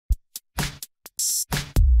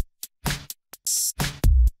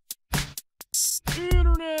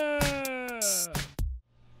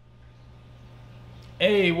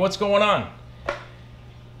Hey, what's going on?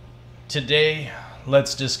 Today,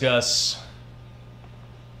 let's discuss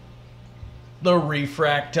the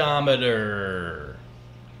refractometer.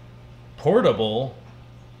 Portable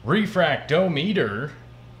refractometer?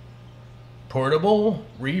 Portable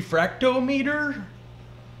refractometer?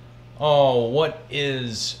 Oh, what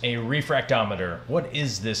is a refractometer? What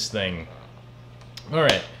is this thing? All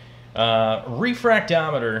right,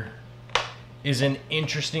 refractometer is an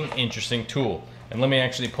interesting tool. And let me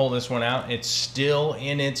actually pull this one out. It's still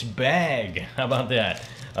in its bag. How about that?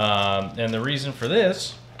 And the reason for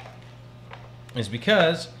this is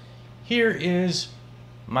because here is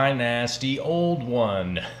my nasty old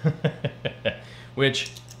one,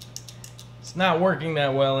 which it's not working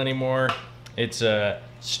that well anymore. It's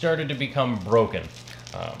started to become broken.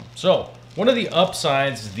 So one of the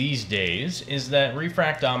upsides these days is that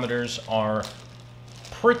refractometers are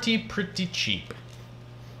pretty cheap.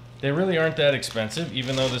 They really aren't that expensive,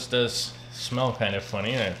 even though this does smell kind of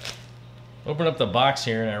funny. I open up the box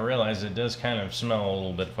here and I realize it does kind of smell a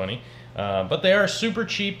little bit funny. But they are super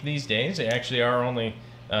cheap these days. They actually are only,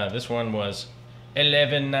 this one was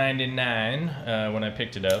 $11.99 when I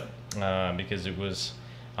picked it up, because it was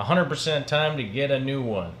 100% time to get a new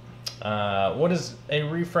one. What does a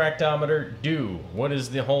refractometer do? What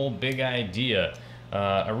is the whole big idea?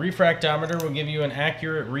 A refractometer will give you an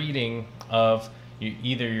accurate reading of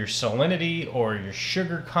either your salinity or your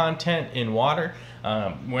sugar content in water.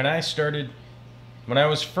 When I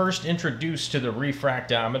was first introduced to the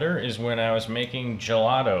refractometer is when I was making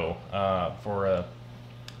gelato for a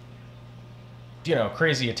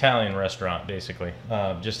crazy Italian restaurant, basically,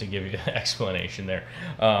 just to give you an explanation there.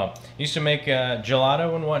 Used to make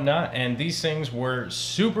gelato and whatnot, and these things were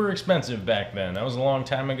super expensive back then. That was a long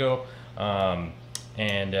time ago.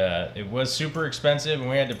 And it was super expensive, and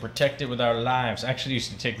we had to protect it with our lives. I actually used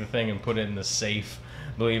to take the thing and put it in the safe,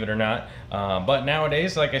 believe it or not. But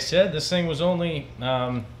nowadays, like I said, this thing was only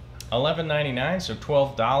 $11.99, so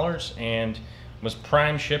 $12, and was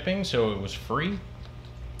prime shipping, so it was free.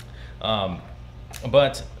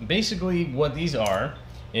 But basically what these are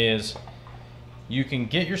is you can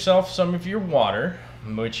get yourself some of your water,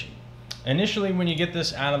 which initially when you get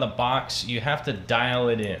this out of the box, you have to dial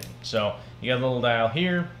it in. So you got a little dial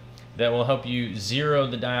here that will help you zero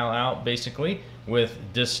the dial out, basically, with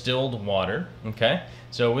distilled water. Okay,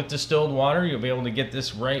 so with distilled water, you'll be able to get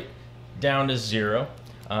this right down to zero,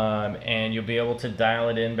 and you'll be able to dial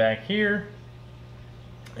it in back here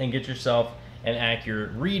and get yourself an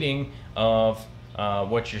accurate reading of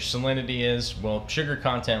what your salinity is. Well, sugar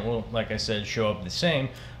content will, like I said, show up the same,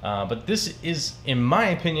 but this is, in my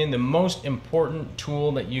opinion, the most important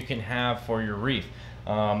tool that you can have for your reef.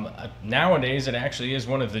 Nowadays, it actually is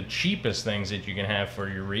one of the cheapest things that you can have for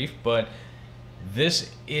your reef, but this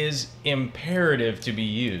is imperative to be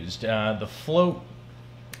used. The float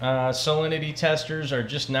salinity testers are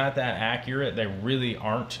just not that accurate. They really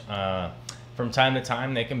aren't. From time to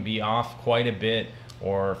time, they can be off quite a bit,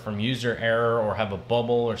 or from user error, or have a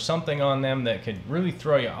bubble or something on them that could really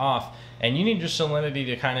throw you off, and you need your salinity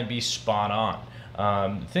to kind of be spot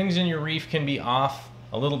on. Things in your reef can be off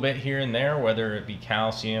a little bit here and there, whether it be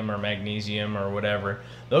calcium or magnesium or whatever.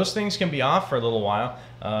 Those things can be off for a little while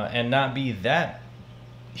and not be that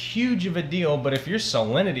huge of a deal, but if your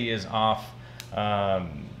salinity is off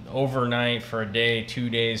overnight for a day, 2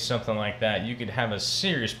 days, something like that, you could have a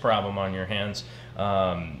serious problem on your hands.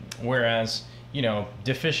 Whereas,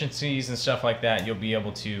 deficiencies and stuff like that, you'll be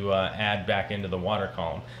able to add back into the water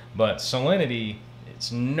column. But salinity,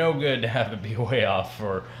 it's no good to have it be way off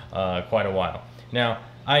for quite a while. Now,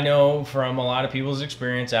 I know from a lot of people's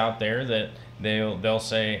experience out there that they'll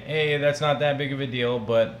say, hey, that's not that big of a deal,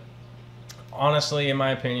 but honestly, in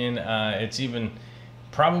my opinion, it's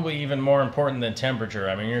probably even more important than temperature.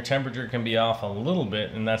 I mean, your temperature can be off a little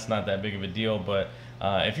bit, and that's not that big of a deal, but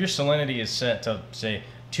if your salinity is set to, say,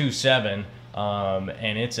 2.7,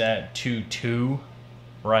 and it's at 2.2,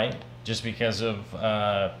 right, just because of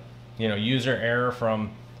user error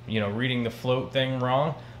from reading the float thing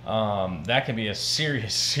wrong, that could be a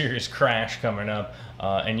serious crash coming up,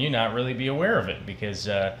 and you not really be aware of it, because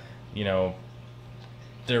there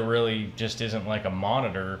really just isn't like a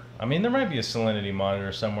monitor. I mean, there might be a salinity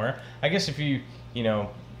monitor somewhere. I guess if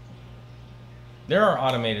there are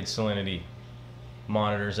automated salinity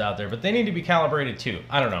monitors out there, but they need to be calibrated too.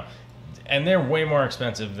 I don't know. And they're way more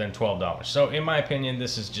expensive than $12. So in my opinion,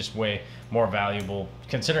 this is just way more valuable,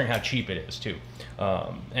 considering how cheap it is too.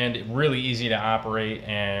 And really easy to operate,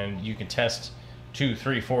 and you can test 2,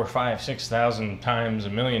 3, 4, 5, 6,000 times, a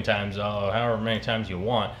million times, however many times you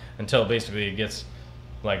want, until basically it gets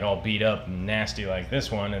like all beat up and nasty like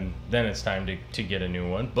this one, and then it's time to get a new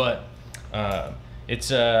one. But it's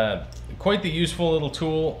quite the useful little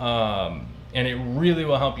tool, and it really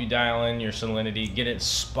will help you dial in your salinity, get it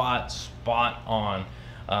spot on.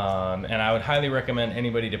 And I would highly recommend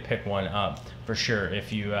anybody to pick one up for sure.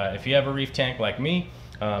 If you have a reef tank like me,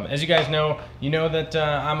 as you guys know, you know that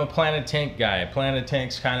I'm a planted tank guy. Planted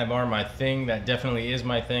tanks kind of are my thing. That definitely is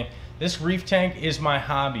my thing. This reef tank is my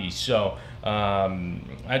hobby, so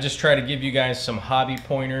I just try to give you guys some hobby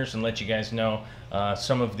pointers and let you guys know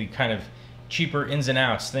some of the kind of cheaper ins and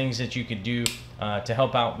outs, things that you could do to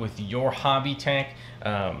help out with your hobby tank.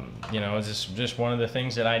 You know, it's just one of the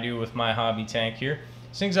things that I do with my hobby tank here.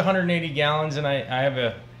 This thing's 180 gallons, and I have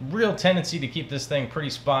a real tendency to keep this thing pretty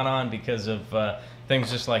spot on because of things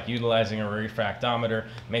just like utilizing a refractometer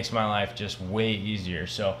makes my life just way easier.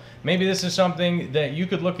 So maybe this is something that you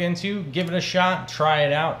could look into, give it a shot, try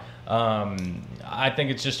it out. I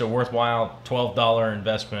think it's just a worthwhile $12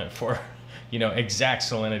 investment for, you know, exact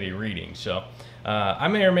salinity reading. So I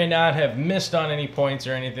may or may not have missed on any points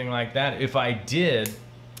or anything like that. If I did,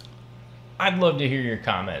 I'd love to hear your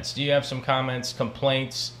comments. Do you have some comments,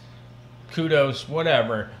 complaints, kudos,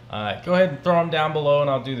 whatever? Go ahead and throw them down below, and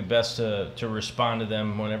I'll do the best to respond to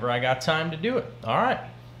them whenever I got time to do it. All right.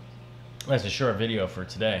 That's a short video for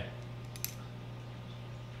today.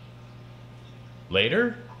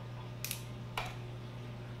 Later.